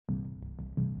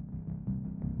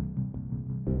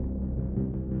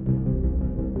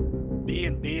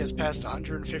BNB has passed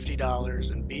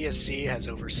 $150 and BSC has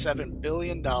over $7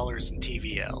 billion in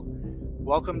TVL.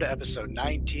 Welcome to episode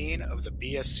 19 of the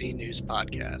BSC News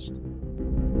Podcast.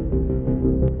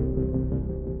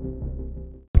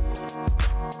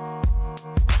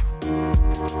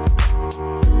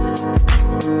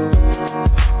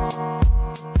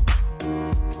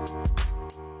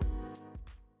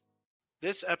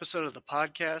 This episode of the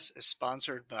podcast is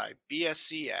sponsored by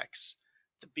BSCX.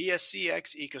 The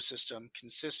BSCX ecosystem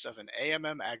consists of an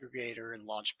AMM aggregator and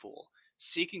launch pool,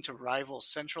 seeking to rival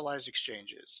centralized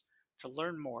exchanges. To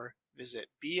learn more, visit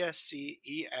bscex.org.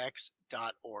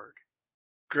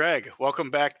 Greg, welcome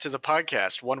back to the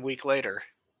podcast 1 week later.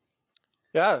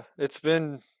 Yeah, it's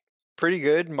been pretty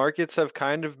good. Markets have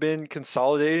kind of been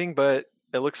consolidating, but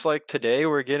it looks like today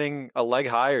we're getting a leg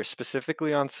higher,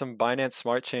 specifically on some Binance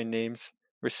Smart Chain names.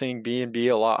 We're seeing BNB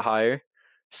a lot higher.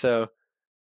 So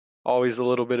always a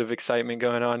little bit of excitement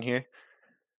going on here.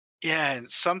 Yeah, and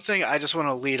something I just want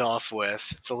to lead off with,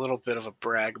 it's a little bit of a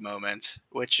brag moment,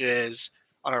 which is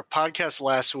on our podcast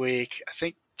last week, I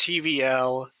think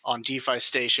TVL on DeFi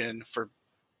Station for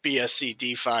BSC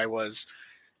DeFi was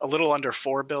a little under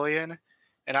 4 billion.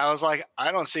 And I was like,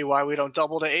 I don't see why we don't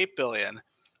double to 8 billion.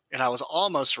 And I was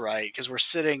almost right because we're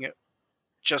sitting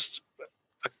just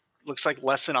looks like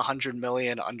less than 100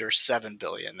 million under 7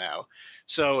 billion now.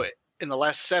 So in the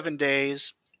last 7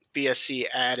 days, BSC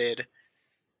added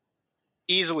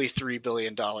easily $3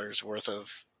 billion worth of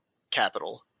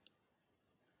capital.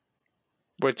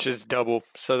 Which is double.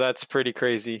 So that's pretty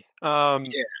crazy. Yeah.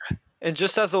 And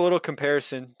just as a little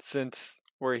comparison, since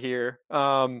we're here,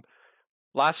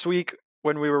 last week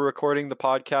when we were recording the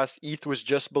podcast, ETH was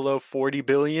just below 40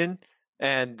 billion,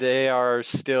 and they are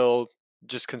still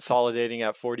just consolidating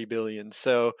at 40 billion.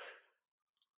 So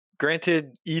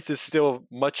granted, ETH is still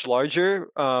much larger.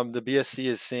 The BSC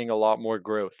is seeing a lot more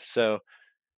growth. So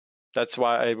that's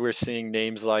why we're seeing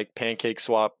names like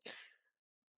PancakeSwap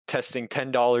testing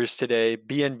 $10 today.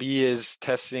 BNB is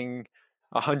testing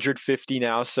 150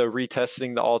 now, so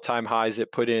retesting the all-time highs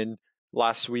it put in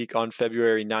last week on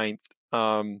February 9th.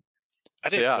 I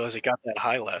didn't realize it got that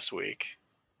high last week.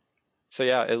 So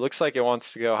yeah, it looks like it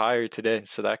wants to go higher today,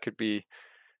 so that could be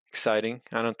exciting.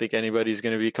 I don't think anybody's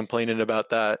going to be complaining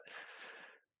about that.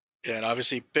 Yeah, and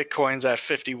obviously Bitcoin's at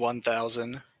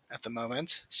 51,000 at the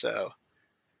moment, so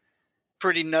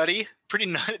pretty nutty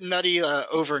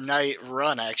overnight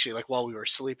run actually, like while we were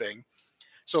sleeping.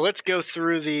 So let's go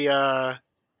through the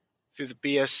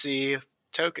BSC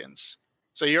tokens.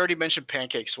 So you already mentioned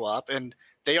PancakeSwap, and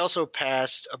they also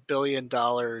passed $1 billion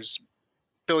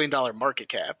market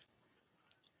cap,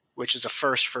 which is a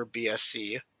first for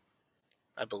BSC,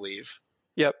 I believe.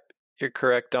 Yep, you're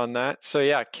correct on that. So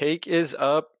yeah, Cake is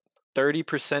up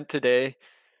 30% today,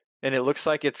 and it looks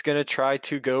like it's going to try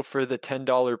to go for the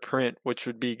 $10 print, which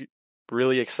would be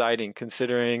really exciting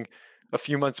considering a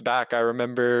few months back I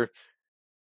remember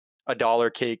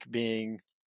 $1 Cake being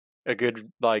a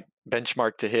good like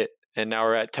benchmark to hit, and now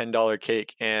we're at $10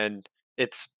 Cake, and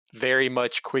it's very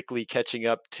much quickly catching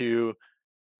up to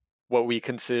what we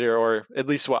consider, or at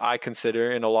least what I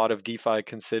consider and a lot of DeFi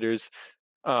considers,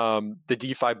 the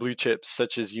DeFi blue chips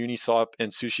such as Uniswap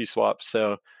and SushiSwap.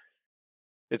 So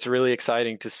it's really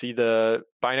exciting to see the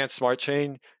Binance Smart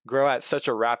Chain grow at such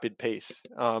a rapid pace.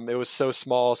 It was so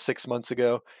small 6 months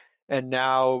ago, and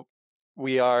now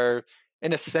we are,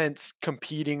 in a sense,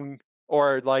 competing,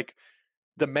 or like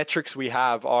the metrics we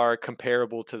have are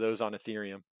comparable to those on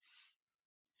Ethereum.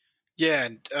 Yeah,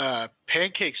 and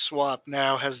PancakeSwap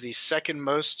now has the second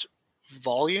most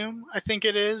volume, I think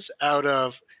it is, out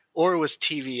of, or it was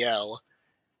TVL,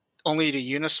 only to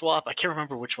Uniswap. I can't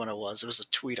remember which one it was. It was a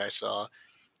tweet I saw.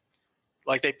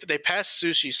 Like they passed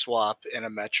SushiSwap in a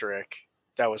metric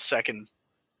that was second.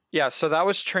 Yeah, so that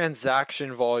was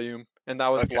transaction volume, and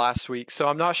that was last week. So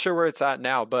I'm not sure where it's at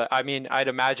now, but I mean, I'd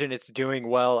imagine it's doing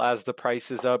well as the price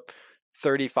is up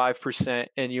 35%,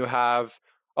 and you have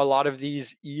a lot of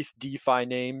these ETH DeFi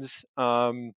names.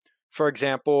 For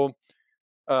example,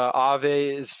 Aave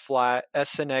is flat,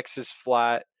 SNX is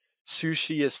flat,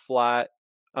 Sushi is flat,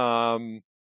 Uniswap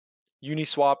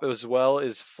as well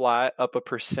is flat, up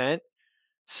 1%.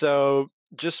 So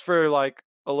just for like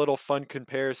a little fun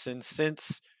comparison,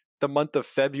 since the month of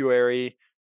February,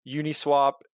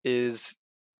 Uniswap is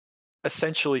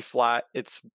essentially flat.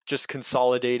 It's just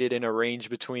consolidated in a range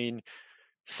between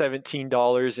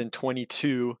 $17 and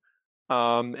 $22.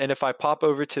 And if I pop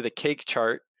over to the Cake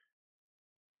chart,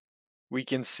 we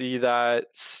can see that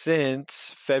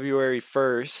since February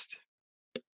 1st,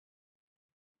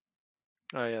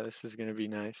 Oh yeah, this is going to be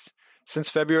nice. Since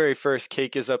February 1st,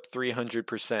 Cake is up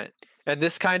 300%. And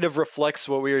this kind of reflects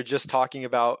what we were just talking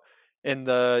about in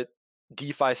the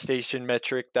DeFi station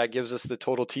metric that gives us the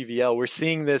total TVL. We're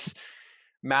seeing this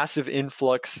massive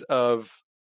influx of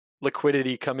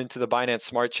liquidity come into the Binance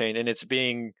Smart Chain, and it's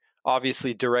being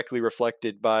obviously directly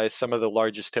reflected by some of the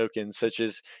largest tokens such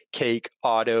as Cake,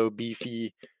 Auto,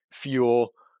 Beefy,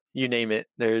 Fuel, you name it.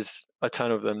 There's a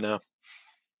ton of them now.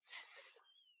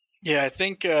 Yeah, I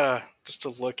think just to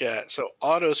look at, so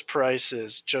Auto's price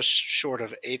is just short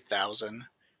of 8,000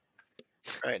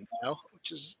 right now,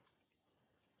 which is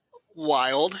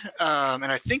wild. And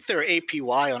I think their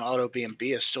APY on Auto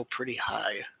BNB is still pretty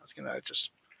high. I was gonna just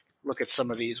look at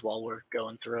some of these while we're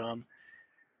going through them.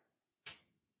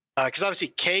 Because obviously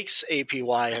Cake's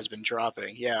APY has been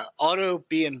dropping. Yeah, Auto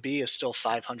BNB is still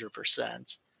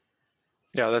 500%.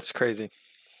 Yeah, that's crazy.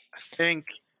 I think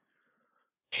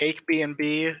Cake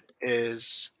BNB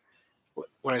is,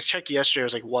 when I checked yesterday, it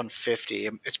was like 150.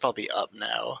 It's probably up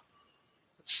now.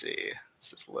 Let's see.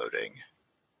 This is loading.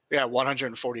 Yeah,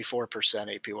 144%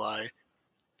 APY.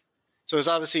 So it's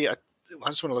obviously I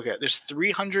just want to look at it. There's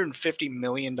 $350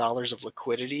 million of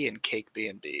liquidity in Cake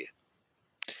BNB.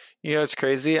 You know, it's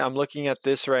crazy. I'm looking at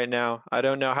this right now. I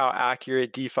don't know how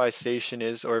accurate DeFi Station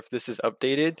is or if this is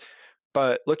updated,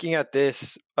 but looking at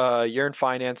this, Yearn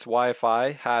Finance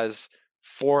YFI has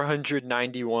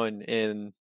 491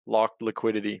 in locked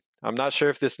liquidity. I'm not sure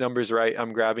if this number is right.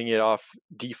 I'm grabbing it off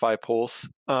DeFi Pulse.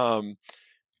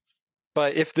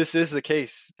 But if this is the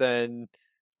case, then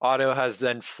Auto has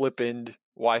then flipped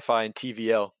Wi-Fi and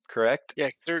TVL, correct?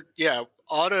 Yeah,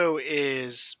 Auto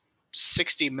is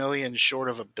 60 million short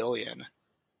of $1 billion.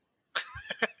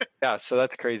 Yeah, so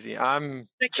that's crazy. I'm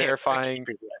verifying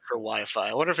for Wi-Fi.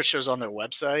 I wonder if it shows on their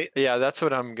website. Yeah, that's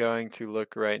what I'm going to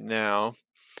look right now.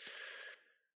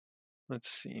 Let's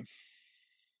see.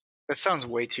 That sounds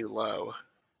way too low.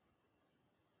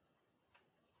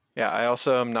 Yeah, I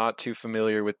also am not too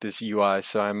familiar with this UI,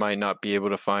 so I might not be able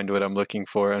to find what I'm looking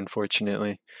for,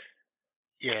 unfortunately.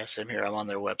 Yeah, same here. I'm on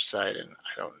their website, and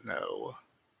I don't know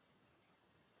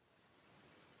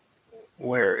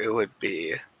where it would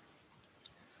be.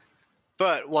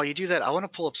 But while you do that, I want to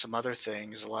pull up some other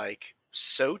things like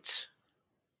SOT.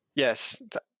 Yes.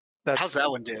 How's that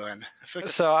one doing?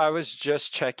 So I was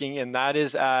just checking, and that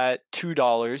is at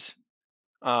 $2.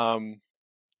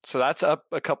 So that's up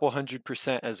a couple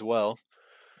 100% as well.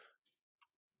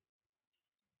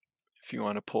 If you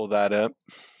want to pull that up.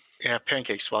 Yeah,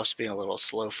 PancakeSwap's being a little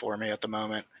slow for me at the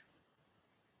moment.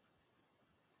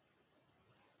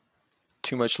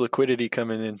 Too much liquidity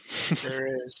coming in.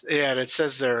 There is. Yeah, and it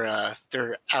says they're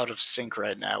out of sync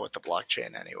right now with the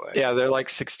blockchain anyway. Yeah, they're like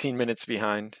 16 minutes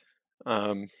behind.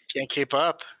 Can't keep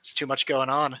up. It's too much going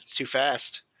on. It's too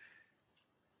fast.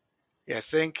 Yeah, I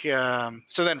think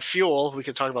so. Then Fuel, we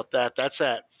could talk about that. That's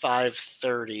at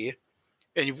 530,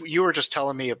 and you were just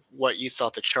telling me what you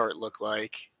thought the chart looked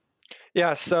like.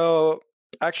 Yeah, so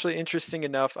actually, interesting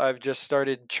enough, I've just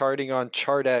started charting on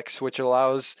ChartX, which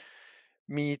allows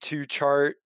me to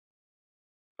chart.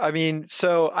 I mean,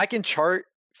 so I can chart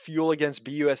Fuel against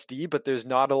BUSD, but there's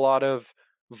not a lot of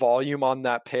volume on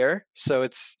that pair, so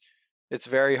it's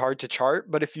very hard to chart.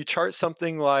 But if you chart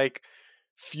something like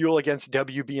Fuel against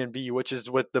WBNB, which is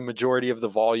what the majority of the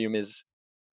volume is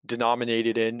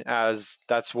denominated in, as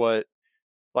that's what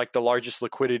like the largest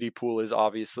liquidity pool is,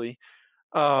 obviously.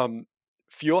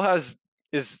 Fuel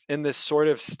is in this sort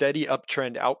of steady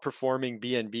uptrend, outperforming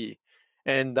BNB,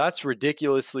 and that's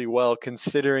ridiculously well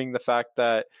considering the fact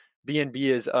that BNB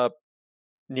is up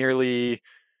nearly.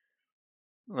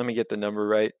 Let me get the number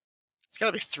right. It's got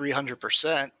to be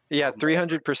 300%. Yeah,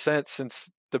 300%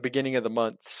 since the beginning of the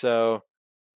month. So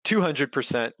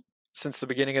 200% since the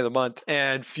beginning of the month,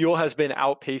 and Fuel has been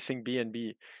outpacing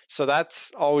BNB. So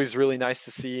that's always really nice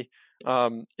to see.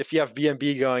 If you have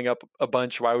BNB going up a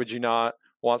bunch, why would you not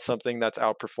want something that's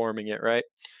outperforming it, right?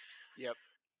 Yep.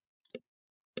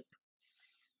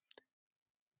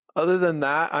 Other than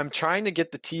that, I'm trying to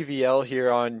get the TVL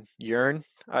here on Yearn.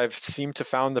 I've seemed to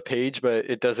found the page, but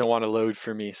it doesn't want to load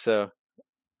for me, so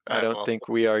I don't think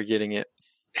we are getting it.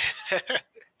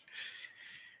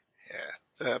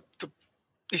 Yeah,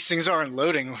 these things aren't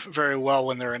loading very well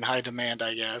when they're in high demand,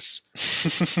 I guess.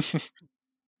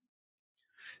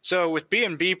 So with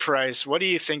BNB price, what do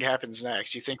you think happens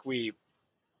next? You think we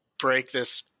break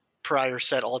this prior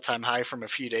set all-time high from a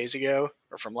few days ago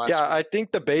or from last week? I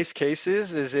think the base case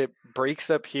is it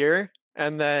breaks up here,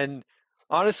 and then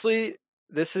honestly,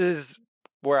 this is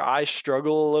where I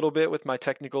struggle a little bit with my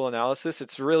technical analysis.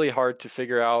 It's really hard to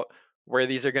figure out where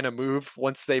these are going to move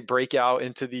once they break out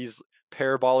into these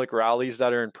parabolic rallies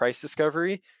that are in price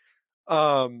discovery.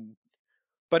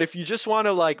 But if you just want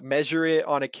to like measure it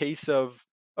on a case of,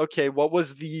 okay, what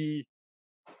was the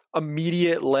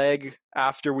immediate leg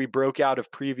after we broke out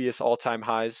of previous all-time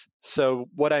highs? So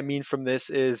what I mean from this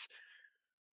is,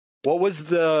 what was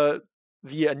the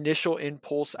initial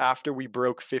impulse after we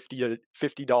broke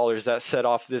 $50 that set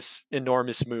off this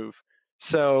enormous move?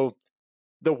 So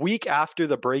the week after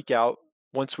the breakout,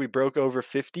 once we broke over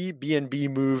 50, BNB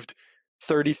moved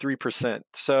 33%.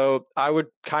 So I would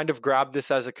kind of grab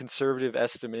this as a conservative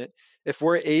estimate. If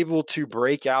we're able to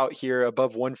break out here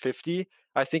above 150,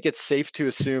 I think it's safe to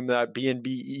assume that BNB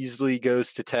easily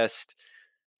goes to test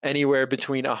anywhere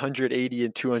between $180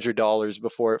 and $200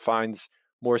 before it finds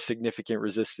more significant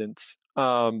resistance.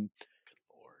 And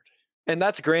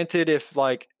that's granted if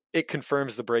like it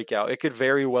confirms the breakout. It could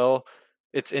very well,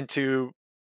 it's into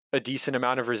a decent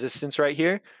amount of resistance right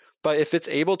here. But if it's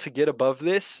able to get above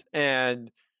this and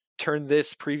turn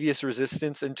this previous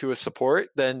resistance into a support,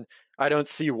 then I don't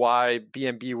see why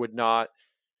BNB would not.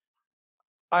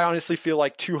 I honestly feel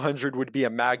like 200 would be a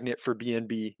magnet for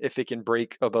BNB if it can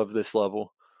break above this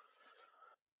level.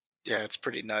 Yeah, it's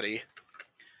pretty nutty.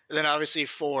 And then obviously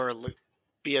for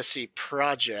BSC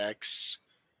projects,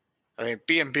 I mean,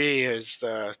 BNB is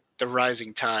the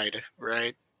rising tide,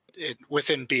 right?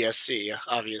 Within BSC,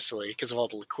 obviously, because of all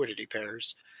the liquidity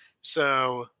pairs.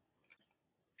 So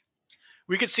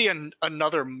we could see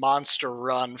another monster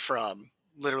run from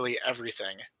literally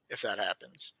everything if that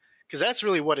happens. Because that's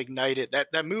really what ignited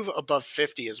that move above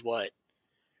 50 is what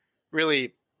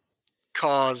really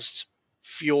caused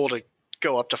fuel to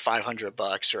go up to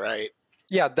 $500, right?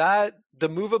 Yeah, that the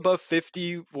move above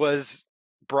 50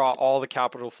 brought all the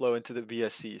capital flow into the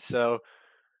BSC. So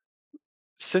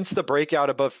since the breakout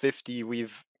above 50,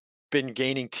 we've been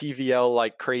gaining TVL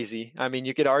like crazy. I mean,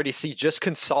 you could already see just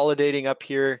consolidating up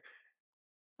here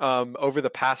over the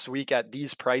past week at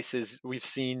these prices, we've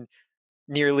seen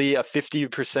nearly a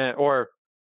 50% or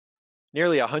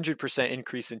nearly 100%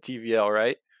 increase in TVL,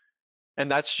 right? And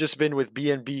that's just been with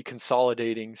BNB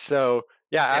consolidating. So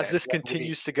yeah, as this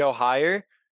continues to go higher,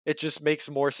 it just makes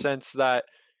more sense that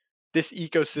this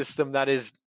ecosystem that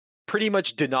is pretty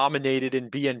much denominated in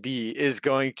BNB is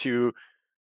going to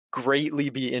greatly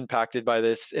be impacted by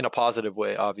this in a positive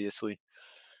way, obviously.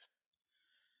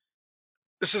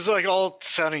 This is like all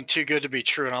sounding too good to be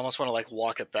true, and I almost want to like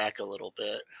walk it back a little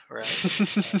bit, right?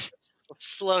 let's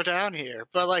slow down here.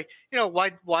 But like,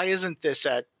 why isn't this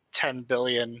at 10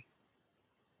 billion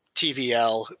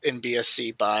TVL in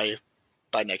BSC by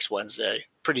next Wednesday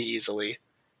pretty easily?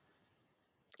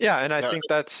 Yeah, and I think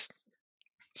that's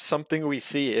something we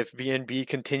see if BNB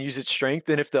continues its strength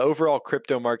and if the overall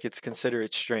crypto markets consider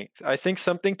its strength. I think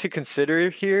something to consider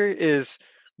here is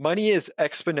money is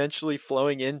exponentially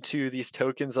flowing into these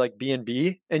tokens like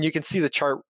BNB, and you can see the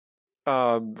chart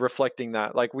reflecting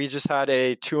that. Like we just had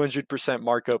a 200%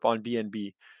 markup on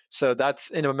BNB. So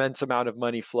that's an immense amount of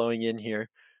money flowing in here.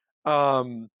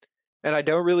 And I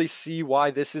don't really see why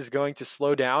this is going to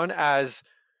slow down as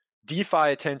DeFi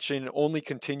attention only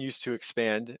continues to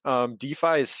expand.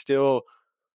 DeFi is still,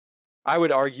 I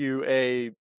would argue,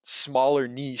 a smaller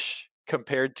niche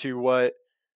compared to what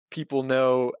people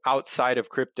know outside of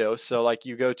crypto. So like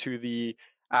you go to the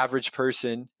average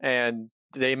person and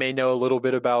they may know a little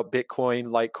bit about Bitcoin,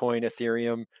 Litecoin,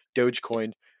 Ethereum,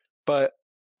 Dogecoin, but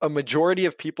a majority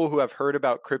of people who have heard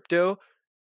about crypto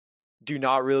do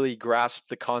not really grasp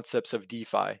the concepts of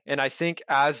DeFi. And I think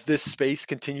as this space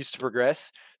continues to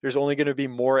progress, there's only going to be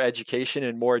more education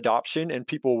and more adoption, and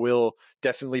people will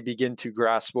definitely begin to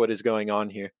grasp what is going on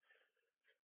here.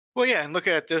 Well, yeah, and look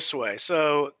at it this way.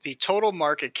 So the total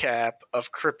market cap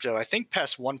of crypto, I think,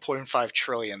 passed 1.5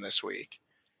 trillion this week.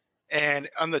 And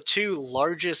on the two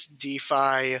largest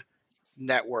DeFi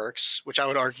networks, which I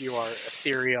would argue are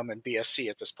Ethereum and BSC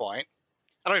at this point,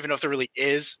 I don't even know if there really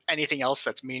is anything else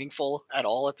that's meaningful at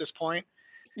all at this point.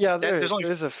 Yeah,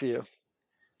 there's a few.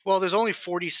 Well, there's only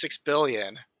 46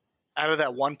 billion out of that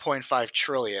 1.5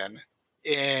 trillion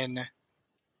in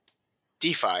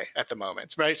DeFi at the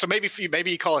moment, right? So maybe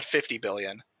you call it 50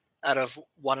 billion out of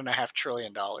 $1.5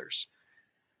 trillion.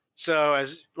 So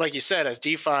as like you said, as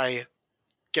DeFi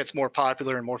gets more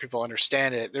popular and more people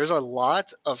understand it, there's a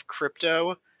lot of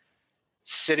crypto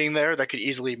sitting there that could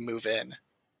easily move in.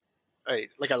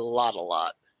 Like a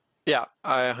lot. Yeah,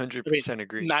 I 100%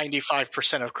 agree.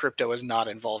 95% of crypto is not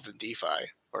involved in DeFi,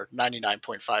 or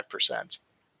 99.5%.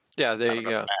 Yeah, there you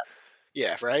go.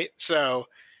 Yeah, right. So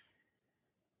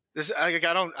this, I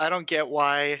don't get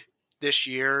why this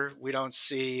year we don't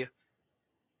see.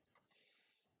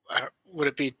 Would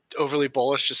it be overly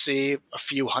bullish to see a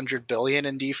few $100 billion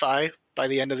in DeFi by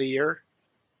the end of the year?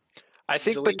 I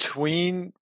think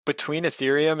easily. between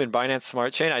Ethereum and Binance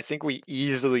Smart Chain, I think we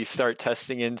easily start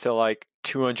testing into like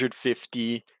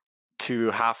 250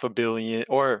 to half a billion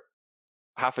or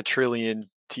half a trillion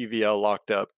TVL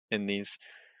locked up in these.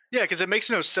 Yeah, because it makes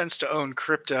no sense to own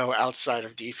crypto outside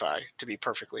of DeFi, to be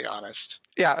perfectly honest.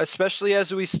 Yeah, especially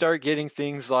as we start getting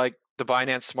things like the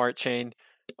Binance Smart Chain,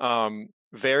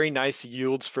 very nice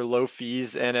yields for low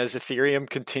fees. And as Ethereum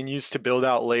continues to build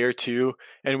out layer 2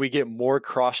 and we get more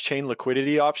cross-chain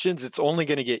liquidity options, it's only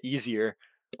going to get easier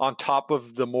on top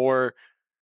of the more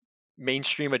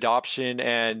mainstream adoption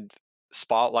and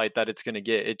spotlight that it's going to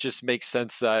get. It just makes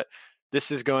sense that this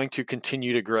is going to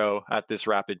continue to grow at this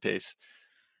rapid pace.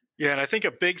 Yeah, and I think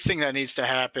a big thing that needs to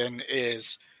happen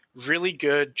is really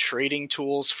good trading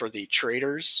tools for the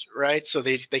traders, right? So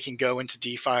they can go into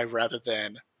DeFi rather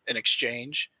than an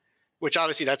exchange, which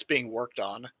obviously that's being worked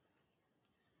on.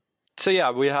 So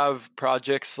yeah, we have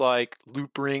projects like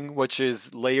Loopring, which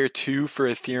is layer 2 for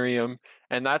Ethereum,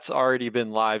 and that's already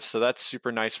been live. So that's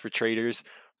super nice for traders.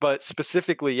 But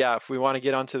specifically, yeah, if we want to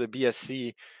get onto the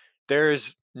BSC,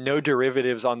 there's no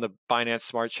derivatives on the Binance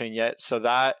Smart Chain yet. So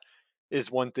that is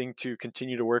one thing to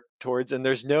continue to work towards. And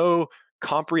there's no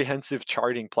comprehensive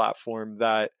charting platform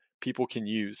that people can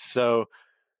use. So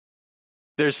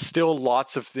there's still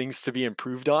lots of things to be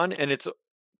improved on. And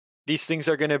these things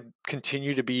are going to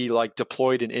continue to be like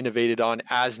deployed and innovated on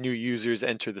as new users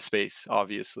enter the space,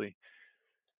 obviously.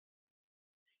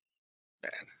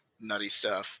 Man, nutty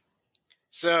stuff.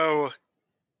 So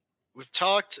we've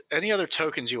talked. Any other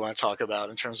tokens you want to talk about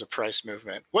in terms of price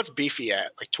movement? What's Beefy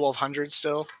at? Like 1,200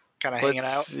 still? Kind of hanging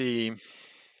Let's out? see.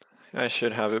 I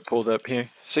should have it pulled up here.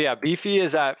 So yeah, Beefy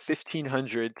is at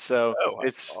 1,500. So Oh,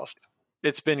 that's soft.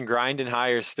 it's been grinding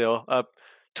higher still, up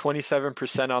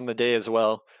 27% on the day as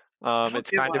well. I don't It's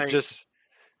get kind of why just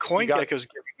you got. CoinGecko's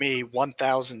giving me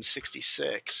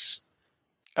 1,066. Is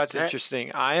That's that interesting.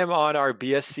 I am on our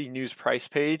BSC news price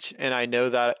page, and I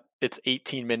know that it's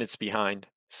 18 minutes behind.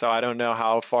 So I don't know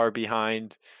how far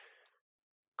behind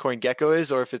CoinGecko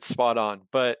is, or if it's spot on.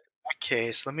 But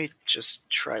case? Let me just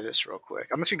try this real quick.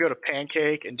 I'm just gonna go to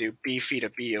Pancake and do Beefy to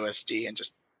BUSD and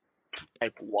just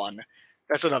type 1.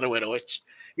 That's another way to which.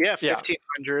 Yeah, yeah,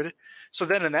 1,500. So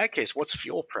then in that case, what's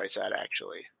fuel price at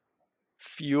actually?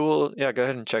 fuel. Yeah, go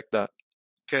ahead and check that.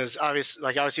 Because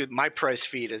obviously my price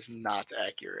feed is not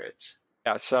accurate.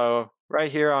 Yeah, so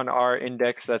right here on our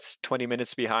index, that's 20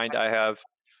 minutes behind. I have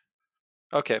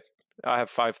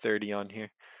 5:30 on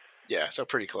here. Yeah, so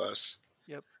pretty close.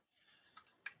 Yep.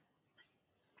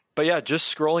 But yeah,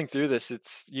 just scrolling through this,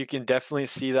 you can definitely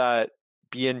see that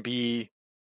BNB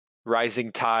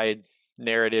rising tide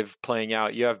narrative playing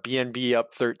out. You have BNB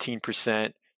up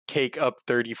 13%, Cake up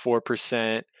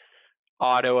 34%,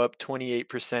 Auto up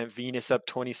 28%, Venus up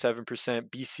 27%,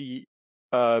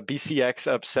 BCX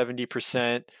up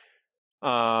 70%.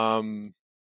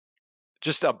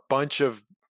 Just a bunch of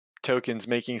tokens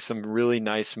making some really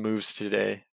nice moves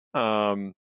today.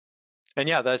 And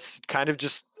yeah, that's kind of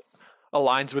just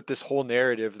aligns with this whole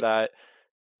narrative that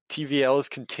TVL is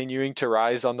continuing to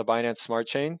rise on the Binance Smart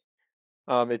Chain.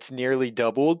 It's nearly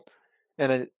doubled,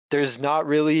 and there's not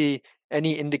really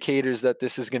any indicators that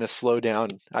this is going to slow down,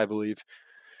 I believe.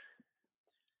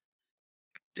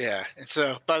 Yeah, and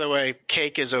so by the way,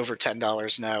 Cake is over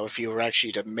 $10 now. If you were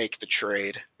actually to make the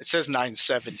trade, it says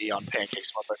 970 on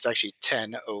PancakeSwap, but it's actually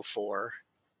 1004.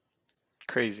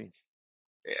 Crazy.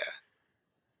 Yeah.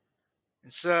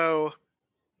 And so,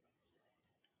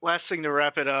 last thing to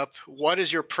wrap it up, what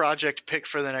is your project pick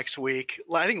for the next week?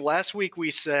 I think last week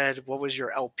we said what was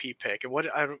your LP pick, and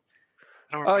what I don't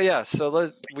Oh remember yeah, so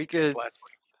we could last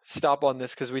week. stop on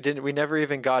this because we never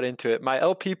even got into it. My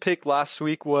LP pick last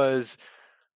week was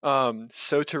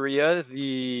Soteria,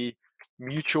 the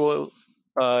mutual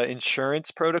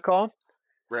insurance protocol,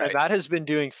 Right. and that has been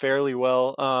doing fairly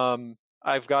well.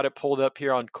 I've got it pulled up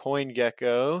here on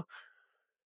CoinGecko.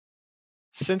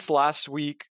 Since last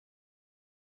week,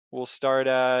 we'll start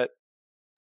at.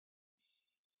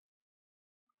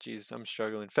 Geez, I'm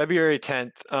struggling. February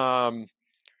 10th.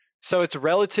 So it's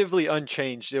relatively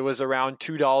unchanged. It was around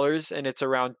 $2, and it's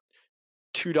around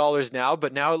 $2 now.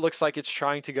 But now it looks like it's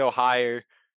trying to go higher.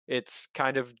 It's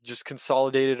kind of just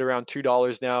consolidated around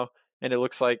 $2 now, and it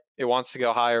looks like it wants to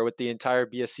go higher with the entire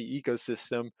BSC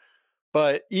ecosystem.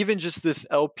 But even just this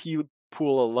LP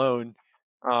pool alone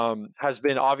has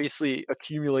been obviously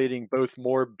accumulating both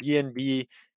more BNB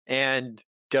and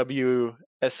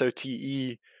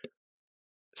WSOTE.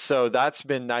 So that's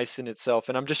been nice in itself.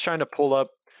 And I'm just trying to pull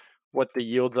up what the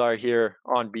yields are here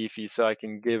on Beefy so I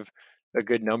can give a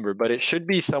good number. But it should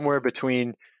be somewhere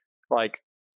between like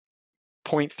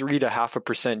 0.3 to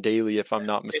 0.5% daily, if I'm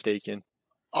not mistaken.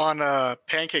 On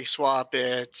Pancake Swap,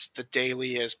 it's the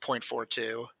daily is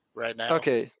 0.42 right now.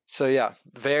 Okay, so yeah,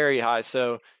 very high.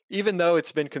 So even though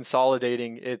it's been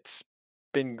consolidating, it's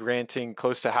been granting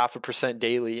close to 0.5%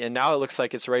 daily, and now it looks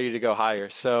like it's ready to go higher.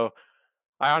 So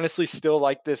I honestly still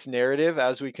like this narrative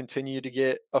as we continue to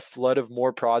get a flood of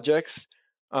more projects.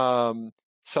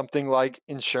 Something like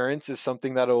insurance is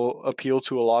something that'll appeal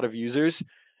to a lot of users.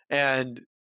 And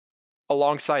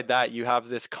alongside that, you have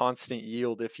this constant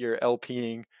yield if you're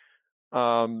LPing.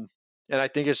 And I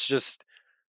think it's just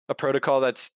a protocol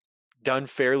that's done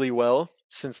fairly well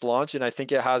since launch. And I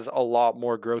think it has a lot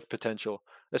more growth potential,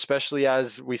 especially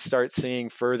as we start seeing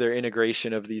further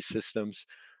integration of these systems.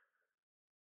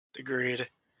 Agreed.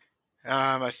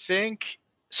 I think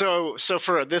so. So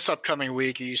for this upcoming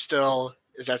week, is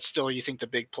that still you think the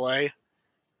big play?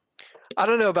 I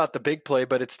don't know about the big play,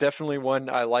 but it's definitely one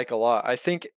I like a lot. I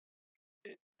think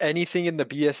anything in the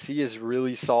BSC is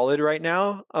really solid right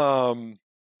now. I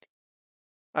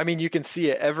mean, you can see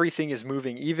it. Everything is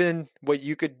moving. Even what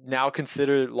you could now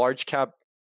consider large cap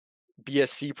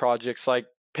BSC projects like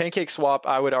Pancake Swap,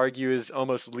 I would argue, is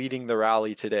almost leading the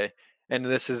rally today. And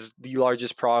this is the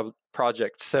largest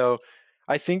project. So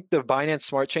I think the Binance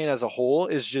Smart Chain as a whole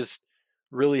is just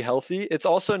really healthy. It's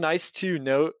also nice to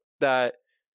note that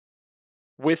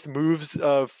with moves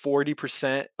of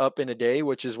 40% up in a day,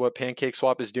 which is what Pancake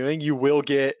Swap is doing, you will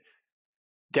get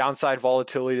downside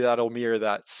volatility that'll mirror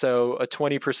that. So a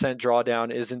 20%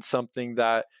 drawdown isn't something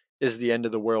that is the end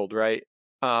of the world, right?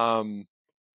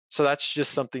 So that's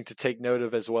just something to take note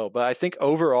of as well. But I think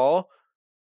overall,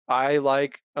 I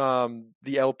like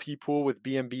the LP pool with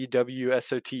BNB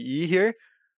WSOTE here,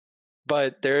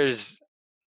 but there's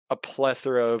a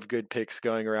plethora of good picks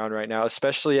going around right now,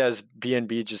 especially as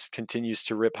BNB just continues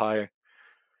to rip higher.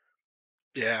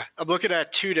 Yeah, I'm looking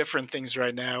at two different things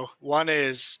right now. One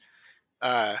is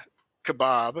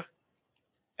Kebab,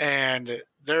 and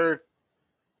their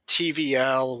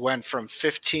TVL went from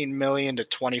 15 million to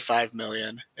 25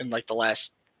 million in like the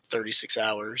last 36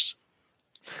 hours.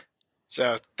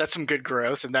 So that's some good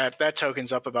growth, and that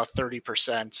token's up about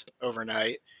 30%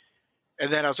 overnight.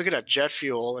 And then I was looking at Jet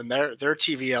Fuel, and their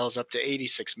TVL is up to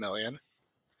 86 million.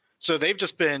 So they've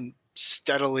just been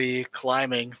steadily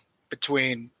climbing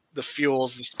between the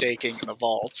fuels, the staking, and the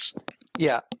vaults.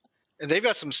 Yeah. And they've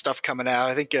got some stuff coming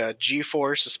out. I think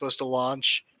GeForce is supposed to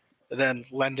launch. And then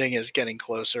lending is getting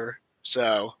closer.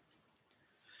 So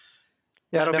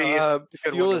yeah, that'll be a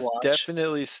good Fuel one to is watch.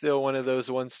 definitely still one of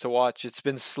those ones to watch. It's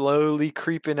been slowly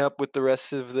creeping up with the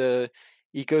rest of the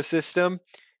ecosystem,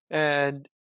 and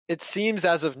it seems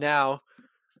as of now,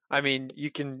 I mean,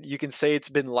 you can say it's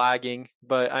been lagging,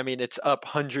 but I mean it's up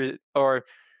 100 or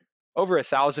over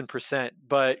 1,000%.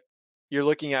 But you're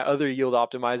looking at other yield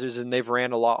optimizers, and they've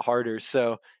ran a lot harder.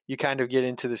 So you kind of get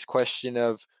into this question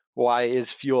of why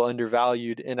is Fuel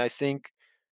undervalued? And I think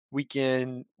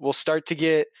we'll start to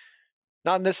get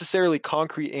not necessarily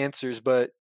concrete answers,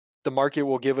 but the market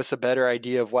will give us a better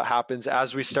idea of what happens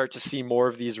as we start to see more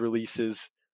of these releases,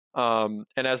 and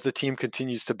as the team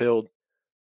continues to build.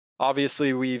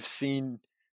 Obviously, we've seen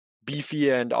Beefy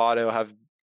and Otto have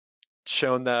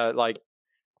shown that, like,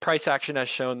 price action has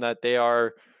shown that they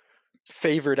are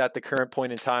favored at the current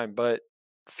point in time, but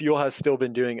Fuel has still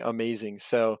been doing amazing.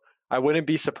 So I wouldn't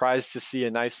be surprised to see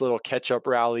a nice little catch-up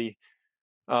rally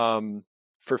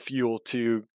for Fuel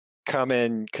to come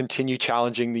and continue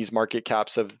challenging these market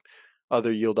caps of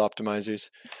other yield optimizers.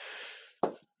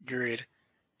 Agreed.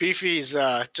 Beefy's,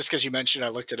 just because you mentioned, I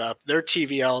looked it up. Their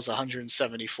TVL is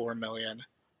 174 million.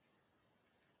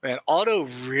 Man, Otto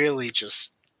really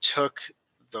just took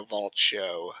the vault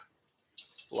show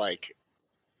like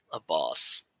a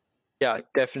boss. Yeah,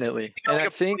 definitely. And I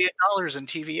think $1 billion in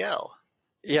TVL.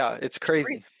 Yeah, it's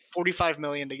crazy. 45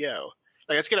 million to go.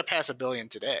 Like, it's gonna pass $1 billion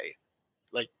today.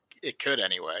 Like, it could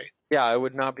anyway. Yeah, I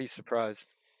would not be surprised.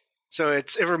 So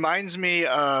it reminds me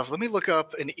of, let me look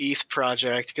up an ETH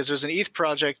project, because there's an ETH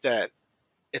project that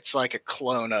it's like a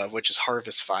clone of, which is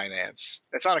Harvest Finance.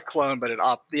 It's not a clone, but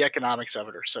the economics of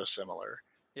it are so similar.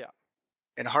 Yeah.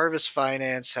 And Harvest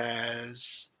Finance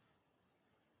has,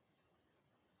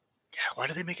 why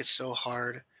do they make it so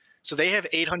hard? So they have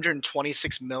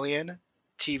 826 million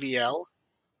TVL,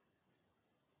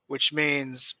 which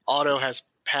means Otto has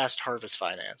passed Harvest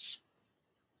Finance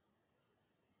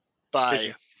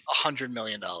by $100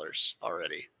 million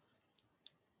already.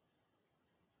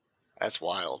 That's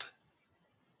wild.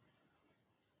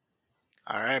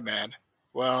 All right, man.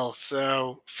 Well,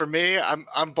 so for me,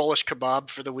 I'm bullish Kebab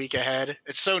for the week ahead.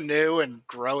 It's so new and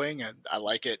growing, and I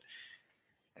like it.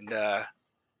 And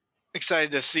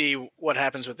excited to see what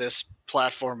happens with this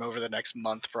platform over the next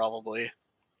month, probably.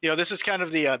 This is kind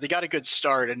of they got a good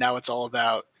start, and now it's all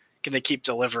about can they keep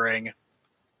delivering,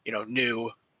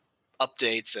 new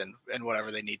updates and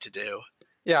whatever they need to do.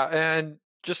 Yeah, and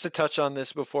just to touch on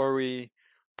this before we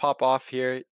pop off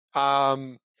here,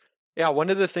 yeah, one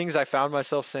of the things I found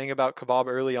myself saying about Kebab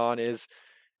early on is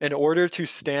in order to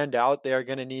stand out, they are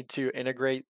going to need to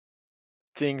integrate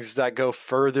things that go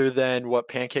further than what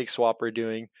PancakeSwap are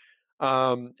doing.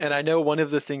 And I know one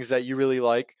of the things that you really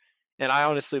like, and I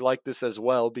honestly like this as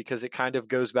well, because it kind of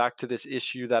goes back to this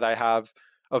issue that I have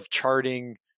of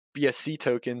charting BSC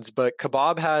tokens, but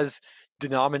Kebab has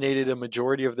denominated a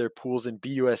majority of their pools in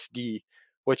BUSD,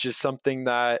 which is something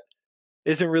that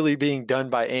isn't really being done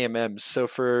by AMMs. So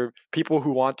for people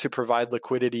who want to provide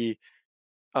liquidity,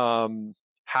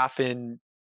 half in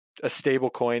a stable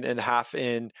coin and half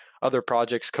in other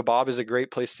projects, Kebab is a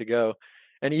great place to go.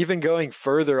 And even going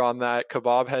further on that,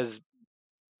 Kebab has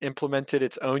implemented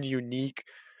its own unique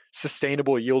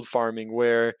sustainable yield farming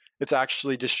where it's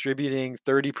actually distributing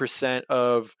 30%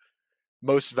 of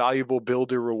most valuable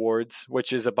builder rewards,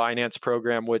 which is a Binance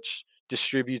program which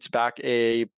distributes back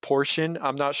a portion,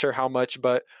 I'm not sure how much,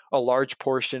 but a large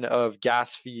portion of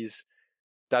gas fees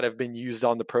that have been used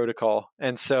on the protocol.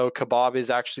 And so Kebab is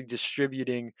actually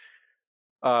distributing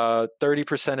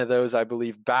 30% of those, I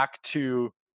believe, back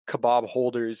to Kebab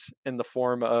holders in the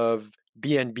form of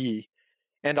BNB.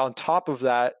 And on top of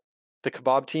that, the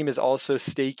Kebab team is also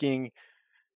staking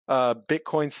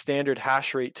Bitcoin standard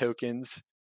hash rate tokens,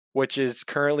 which is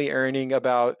currently earning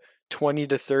about 20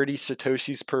 to 30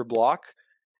 Satoshis per block.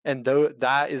 And though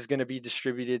that is going to be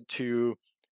distributed to,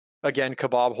 again,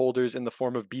 Kebab holders in the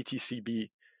form of BTCB.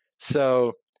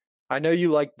 So I know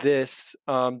you like this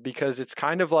because it's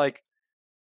kind of like,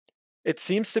 it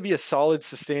seems to be a solid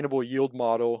sustainable yield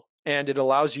model, and it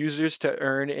allows users to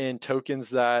earn in tokens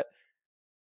that,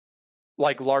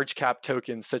 like large cap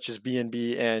tokens such as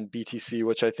BNB and BTC,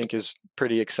 which I think is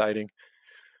pretty exciting.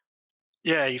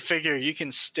 Yeah, you figure you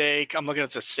can stake. I'm looking at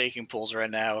the staking pools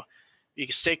right now. You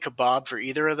can stake Kebab for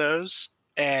either of those,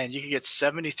 and you can get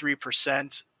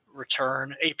 73%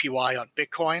 return APY on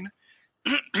Bitcoin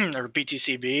or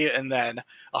BTCB, and then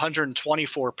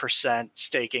 124%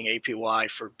 staking APY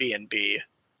for BNB.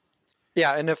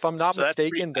 Yeah, and if I'm not So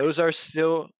mistaken, those are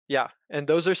still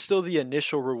the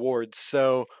initial rewards.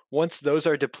 So once those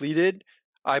are depleted,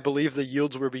 I believe the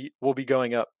yields will be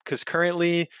going up because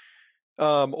currently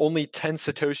only 10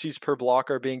 Satoshis per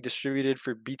block are being distributed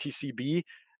for BTCB,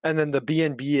 and then the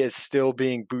BNB is still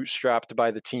being bootstrapped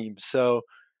by the team. So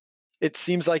it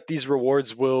seems like these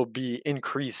rewards will be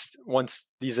increased once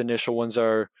these initial ones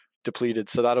are depleted.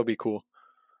 So that'll be cool.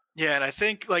 Yeah, and I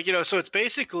think so it's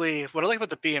basically what I like about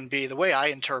the BNB, the way I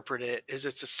interpret it is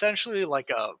it's essentially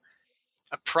like a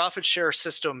profit share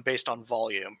system based on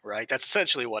volume, right? That's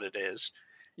essentially what it is.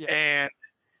 Yeah.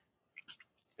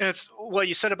 And it's what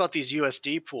you said about these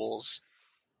USD pools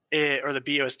or the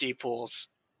BUSD pools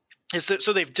is that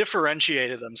so they've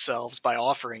differentiated themselves by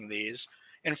offering these.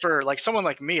 And for like someone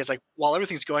like me, it's like while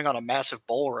everything's going on a massive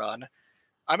bull run,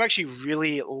 I'm actually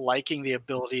really liking the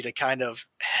ability to kind of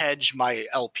hedge my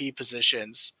LP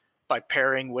positions by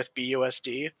pairing with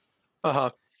BUSD.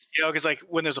 Uh-huh. Because like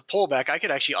when there's a pullback, I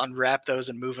could actually unwrap those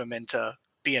and move them into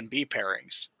BNB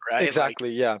pairings, right? Exactly,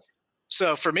 Like, yeah.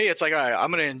 so for me, it's like, all right,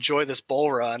 I'm going to enjoy this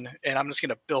bull run, and I'm just going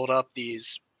to build up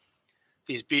these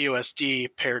BUSD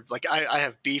paired. Like I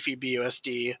have beefy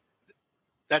BUSD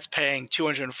that's paying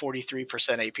 243%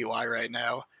 APY right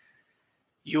now.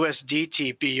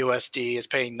 USDT BUSD is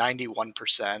paying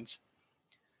 91%.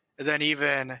 And then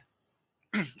even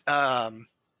ETH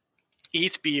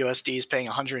BUSD is paying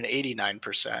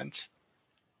 189%.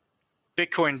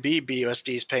 Bitcoin B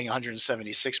BUSD is paying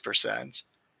 176%.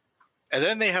 And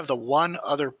then they have the one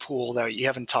other pool that you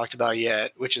haven't talked about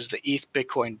yet, which is the ETH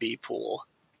Bitcoin B pool.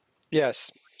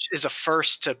 Yes. Which is a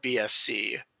first to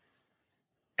BSC.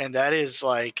 And that is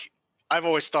like, I've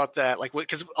always thought that, like,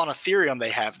 because on Ethereum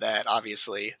they have that,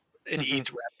 obviously, in ETH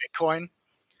wrap Bitcoin.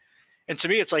 And to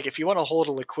me, it's like if you want to hold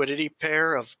a liquidity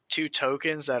pair of two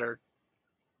tokens that are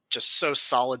just so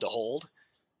solid to hold,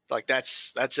 like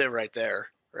that's it right there,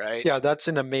 right? Yeah, that's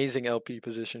an amazing LP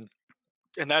position.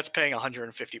 And that's paying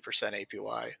 150%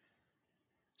 APY.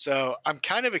 So I'm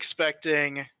kind of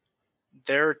expecting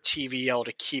their TVL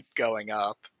to keep going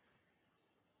up,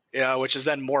 which is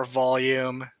then more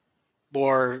volume,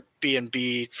 more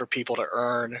BNB for people to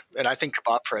earn, and I think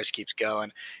Kebab price keeps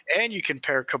going. And you can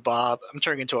pair Kebab. I'm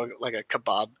turning into a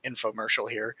Kebab infomercial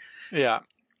here. Yeah.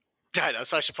 I know,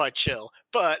 so I should probably chill.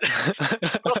 But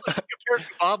also compare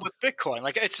Kebab with Bitcoin.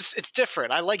 Like it's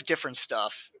different. I like different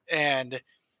stuff, and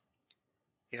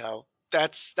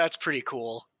That's pretty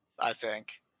cool, I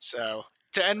think. So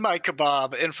to end my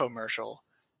kebab infomercial,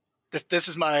 this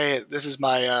is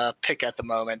my pick at the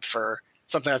moment for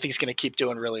something I think is going to keep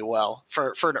doing really well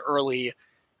for an early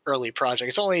project.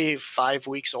 It's only 5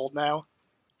 weeks old now,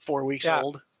 4 weeks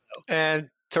old. So. And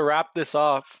to wrap this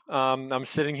off, I'm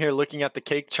sitting here looking at the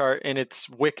cake chart, and it's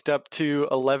wicked up to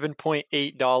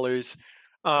 $11.8.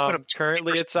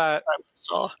 Currently, it's at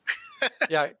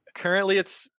currently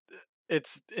it's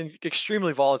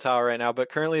extremely volatile right now, but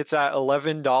currently it's at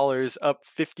 $11, up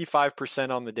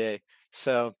 55% on the day.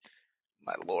 So,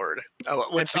 my lord! Oh,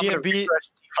 what's I'm gonna refresh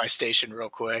DeFi Station real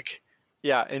quick.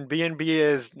 Yeah, and BNB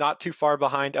is not too far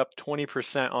behind, up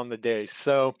 20% on the day.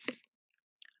 So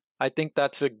I think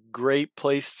that's a great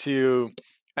place to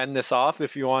end this off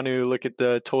if you want to look at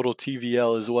the total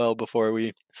TVL as well before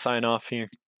we sign off here.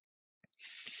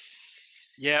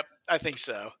 Yep, I think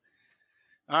so.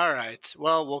 All right.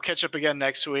 Well, we'll catch up again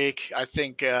next week. I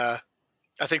think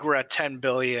we're at 10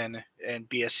 billion in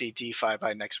BSC DeFi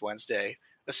by next Wednesday,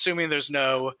 assuming there's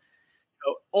no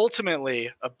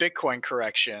ultimately a Bitcoin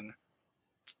correction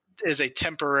is a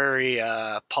temporary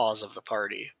pause of the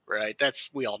party, right?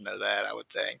 We all know that, I would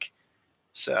think.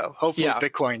 So hopefully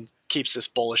Bitcoin keeps this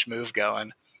bullish move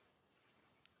going.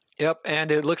 Yep,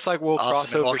 and it looks like we'll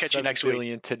cross over 7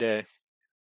 billion today.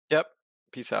 Yep,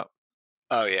 peace out.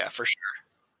 Oh yeah, for sure.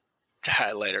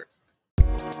 Later.